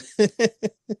Lavoe.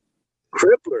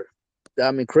 Crippler.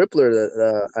 I mean,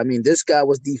 Crippler. I mean, this guy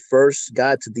was the first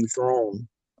guy to dethrone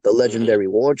the legendary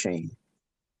War Chain.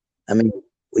 I mean,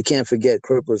 we can't forget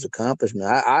Crippler's accomplishment.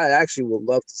 I actually would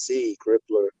love to see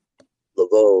Crippler,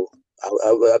 Lavoe.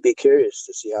 I'd be curious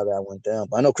to see how that went down.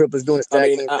 But I know Crippler's doing his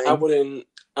tag team thing. I wouldn't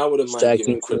mind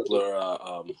giving Crippler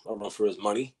a run for his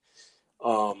money,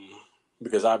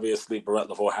 because obviously Baret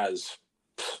Lavoe has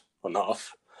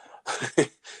enough.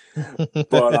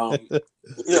 But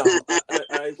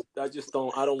I just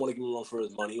don't. I don't want to give him a run for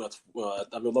his money. I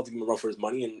would love to give him a run for his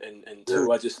money, and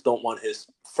two, I just don't want his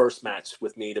first match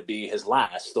with me to be his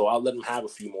last. So I'll let him have a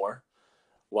few more.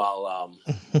 While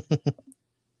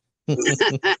no,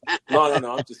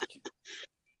 I'm just kidding.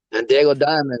 And Diego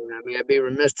Diamond. I mean, I'd be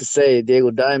remiss to say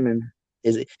Diego Diamond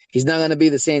he's not going to be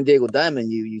the same Diego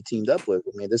Diamond you teamed up with.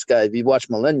 I mean, this guy. If you watch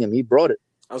Millennium, he brought it.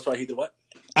 I'm sorry, he did what?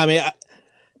 I mean,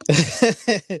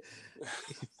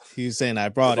 he was saying I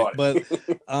brought it, but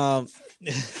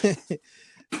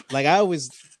like I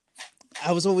was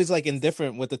always like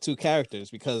indifferent with the two characters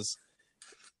because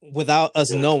without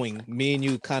us knowing, me and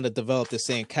you kind of developed the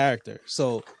same character.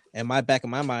 So in my back of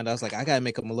my mind, I was like, I gotta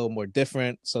make him a little more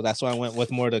different. So that's why I went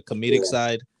with more the comedic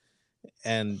side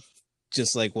and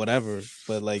just like whatever.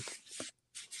 But like,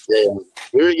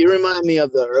 you remind me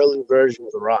of the early version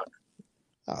of The Rock.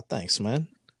 Oh, thanks, man.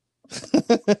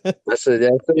 That's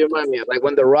what you remind me of. Like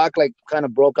when The Rock like kind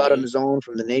of broke out on his own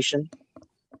from the Nation.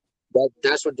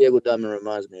 That's what Diego Diamond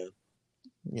reminds me of.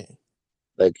 Yeah.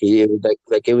 Like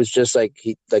it was just like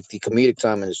the comedic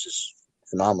timing is just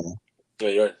phenomenal. Yeah,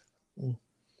 you're right.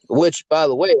 Which, by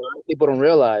the way, a lot of people don't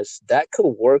realize that could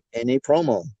work in a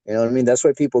promo. You know what I mean? That's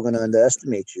why people are going to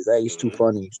underestimate you. That he's too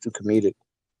funny. He's too comedic.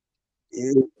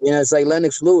 You know, it's like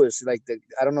Lennox Lewis. Like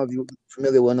I don't know if you're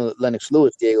familiar with Lennox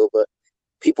Lewis, Diego, but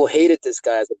people hated this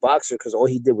guy as a boxer because all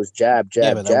he did was jab.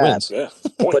 Yeah.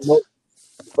 But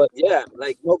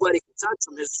like nobody could touch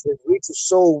him. His reach was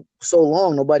so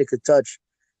long, nobody could touch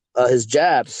his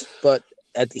jabs. But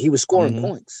he was scoring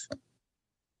points.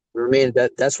 I mean,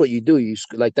 that's what you do.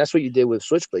 That's what you did with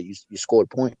Switchblade. You scored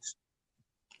points.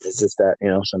 It's just that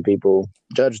some people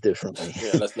judge differently.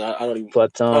 Yeah, that's not. I don't even.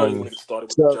 But I don't even want to get started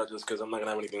with the judges because I'm not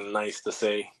gonna have anything nice to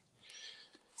say.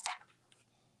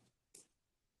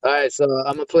 All right, so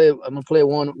I'm gonna play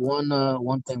one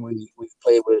thing we've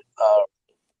played with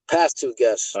past two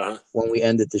guests when we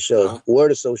ended the show.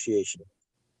 Word association.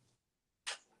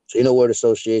 So you know word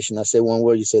association. I say one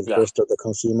word, you say the first stuff that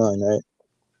comes to your mind, right?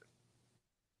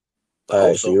 All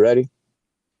right, so you ready?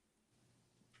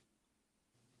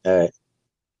 All right.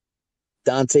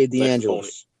 Dante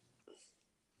D'Angelos.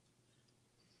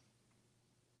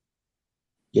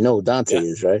 You know who Dante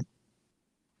is, right?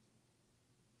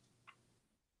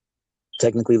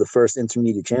 Technically the first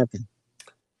InterMedia champion.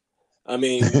 I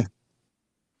mean,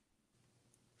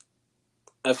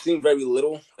 I've seen very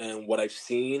little, and what I've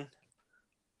seen,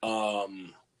 I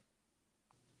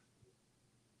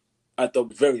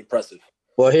thought very impressive.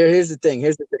 Well, here's the thing.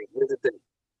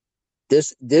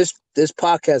 This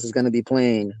podcast is going to be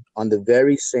playing on the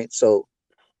very same. So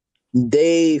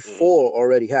day 4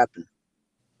 already happened,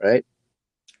 right?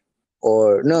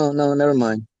 Or no, never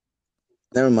mind.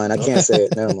 I can't say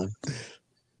it. Never mind.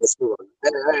 Let's move on.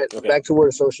 All right, okay. Back to word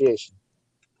association.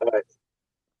 All right.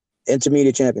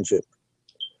 InterMedia Championship.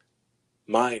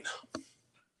 Mine.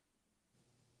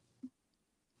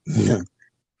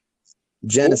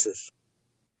 Genesis.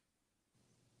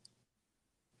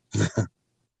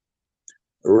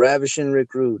 Ravishing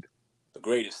Rick Rude. The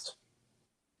greatest.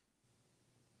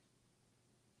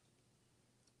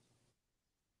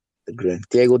 The great.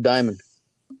 Diego Diamond.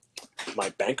 My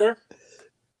banker?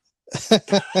 You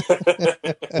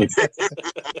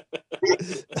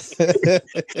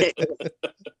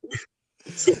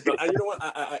know what?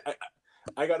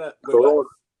 I gotta go.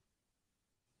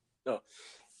 No,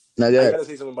 I gotta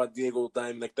say something about Diego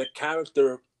Diamond. Like that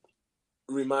character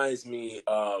reminds me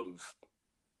of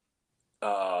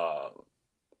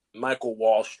Michael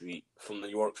Wall Street from the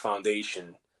New York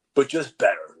Foundation, but just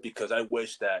better because I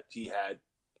wish that he had.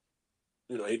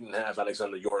 He didn't have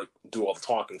Alexander York do all the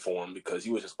talking for him because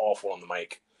he was just awful on the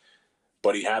mic.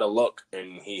 But he had a look,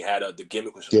 and he had the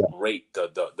gimmick was great.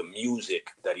 The music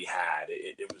that he had,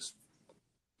 it was.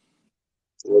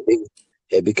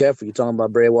 Hey, be careful! You're talking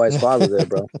about Bray Wyatt's father there,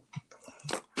 bro.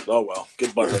 Oh well,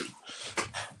 get buttered.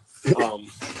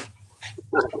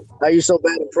 How you so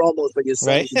bad at promos, but you're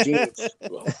such a genius?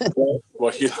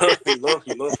 Well, you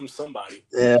learn from somebody.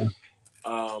 Yeah.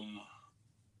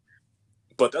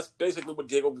 But that's basically what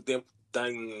Diego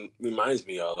thing reminds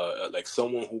me of, like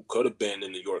someone who could have been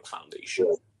in the York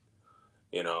Foundation.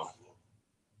 You know.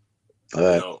 All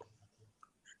right. All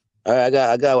right,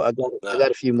 I got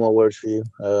a few more words for you.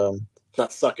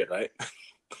 Not suck it, right?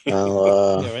 Yeah,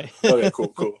 right. Okay,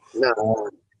 cool. No.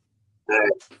 All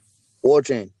right. War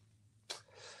Chain.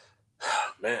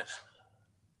 Man.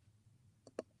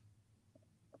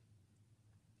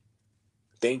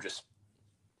 Dangerous.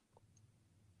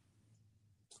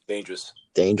 It's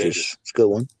a good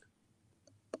one.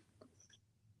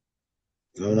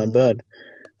 No, not bad.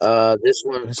 This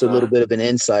one is a little bit of an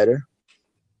insider.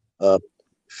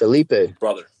 Felipe.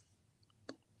 Brother.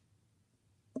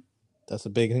 That's a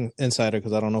big insider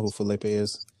because I don't know who Felipe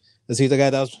is. Is he the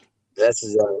guy that was? That's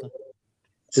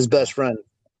his best friend.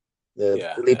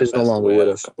 Felipe is no longer with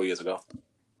us. A couple years ago.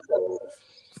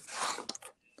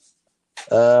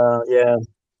 Yeah.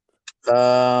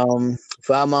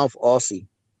 Foul Mouth Aussie.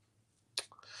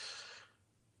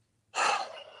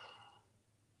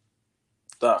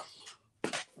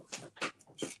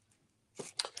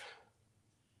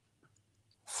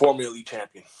 Former Elite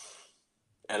Champion.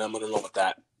 And I'm gonna know with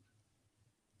that.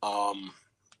 I'm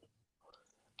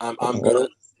gonna.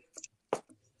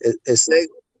 It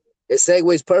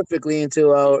segues perfectly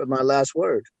into my last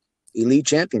word, Elite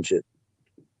Championship.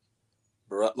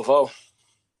 Baret Lavoe.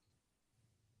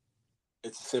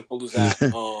 It's as simple as that.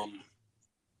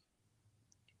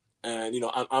 And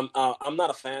I'm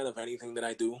not a fan of anything that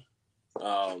I do.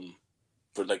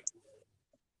 For like,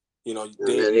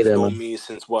 Dave, you've known me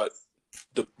since what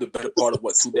the better part of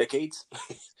 2 decades.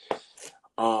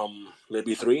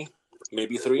 Maybe three. Yeah,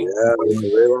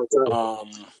 very long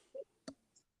time.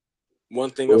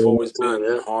 One thing I've always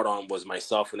been hard on was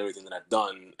myself and everything that I've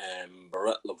done, and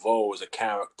Baret Lavoe is a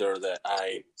character that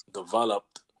I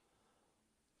developed,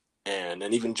 and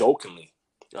even jokingly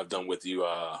I've done with you,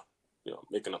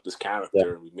 making up this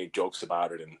character. We made jokes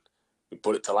about it and we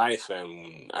put it to life,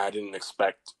 and I didn't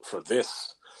expect for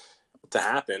this to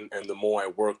happen. And the more I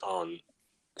worked on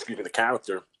the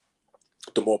character,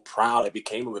 the more proud I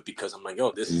became of it, because I'm like,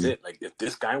 yo, this is it. Like, if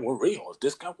this guy were real, if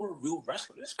this guy were a real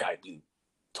wrestler, this guy'd be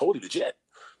totally legit.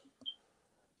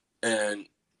 And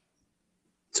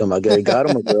talking about Gary got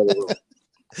him or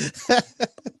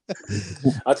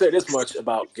I'll tell you this much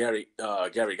about Gary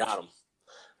got him.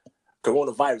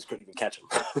 Coronavirus couldn't even catch him.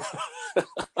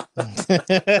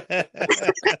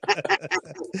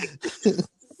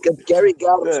 Gary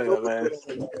got him. Yeah, man.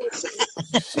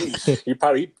 Jeez.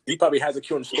 He probably has a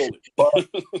cure and stole it.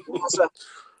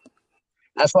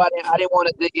 That's why I didn't want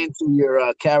to dig into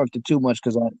your character too much,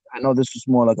 because I know this was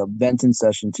more like a venting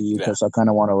session to you, because I kind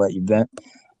of want to let you vent.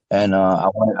 And I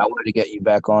wanted to get you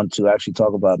back on to actually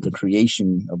talk about the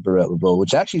creation of Baret Lavoe,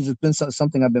 which actually has been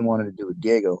something I've been wanting to do with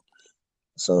Diego.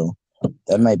 So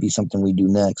that might be something we do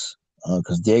next,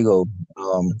 because Diego,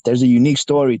 there's a unique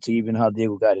story to even how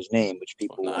Diego got his name, which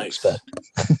people won't expect.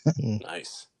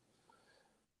 Nice.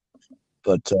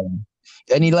 But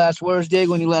any last words,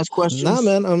 Diego? Any last questions? Nah,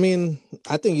 man. I mean,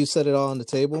 I think you set it all on the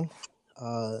table.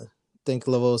 I think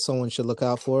Lavoe is someone should look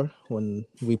out for when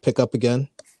we pick up again.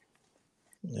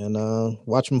 And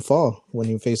watch him fall when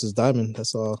he faces Diamond.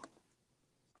 That's all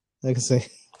I can say.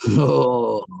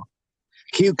 Oh,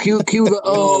 cue the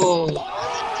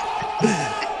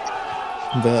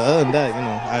But other than that,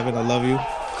 Ivan, I love you.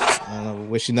 And I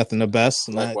wish you nothing but best.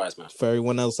 Likewise, man. For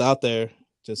everyone else out there,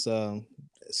 just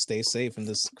stay safe in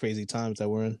this crazy times that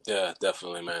we're in. Yeah,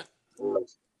 definitely, man.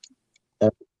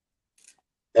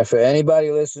 And for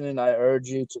anybody listening, I urge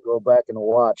you to go back and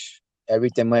watch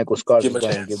everything Michael Scars has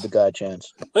done and give the guy a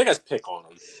chance. You guys pick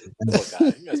on him. Poor guy.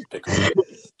 You guys pick on him.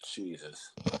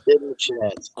 Jesus. Give him a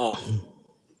chance.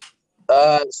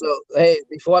 So, hey,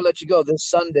 before I let you go, this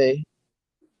Sunday,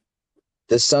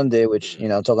 which,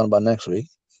 I'm talking about next week,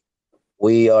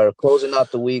 we are closing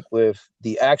out the week with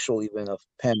the actual event of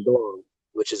Pandora,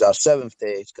 which is our 7th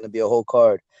day. It's going to be a whole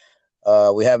card.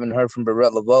 We haven't heard from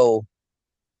Baret Lavoe,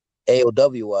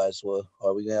 AOW-wise. Well,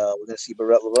 are we gonna see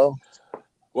Baret Lavoe?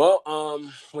 Well,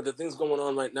 with the things going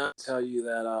on right now, I'll tell you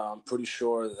that I'm pretty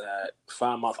sure that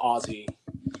Foul Mouth Aussie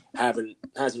hasn't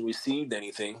received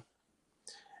anything.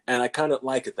 And I kind of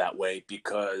like it that way,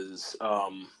 because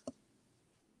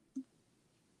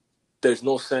there's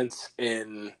no sense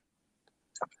in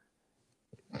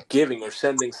giving or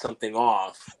sending something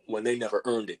off when they never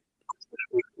earned it.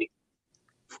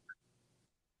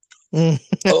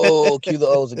 Oh, cue the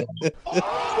O's again.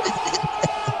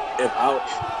 If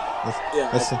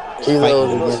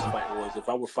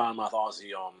I were Foul Mouth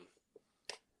Aussie,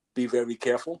 be very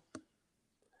careful.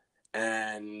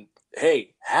 And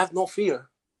hey, have no fear.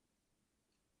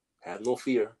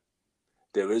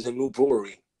 there is a new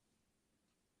brewery.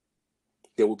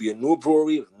 There will be a new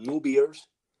brewery with new beers.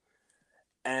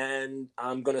 And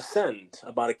I'm going to send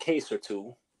about a case or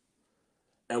two.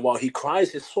 And while he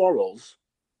cries his sorrows,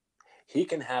 he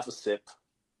can have a sip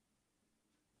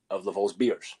of Lavoe's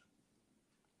beers.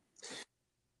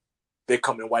 They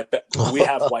come in white. We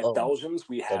have white Belgians.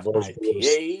 We have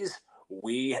IPAs.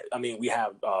 We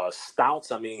have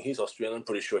stouts. I mean, he's Australian.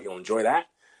 Pretty sure he'll enjoy that.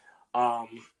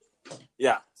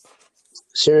 Yeah.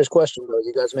 Serious question though.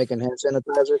 You guys making hand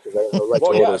sanitizer? Because I would like to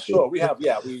order. Sure. We have.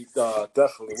 Yeah, we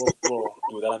definitely we'll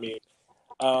do that. I mean,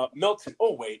 Milton.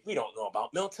 Oh wait, we don't know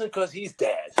about Milton because he's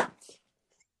dead.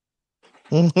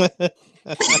 We'll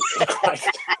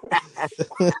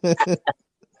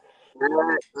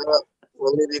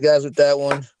leave you guys with that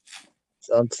one.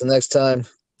 So until next time,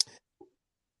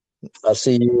 I'll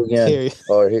see you again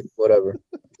or whatever.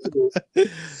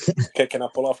 Okay, can I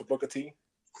pull off a Booker T?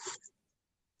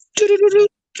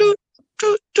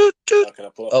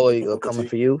 Oh, you go coming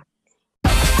for you?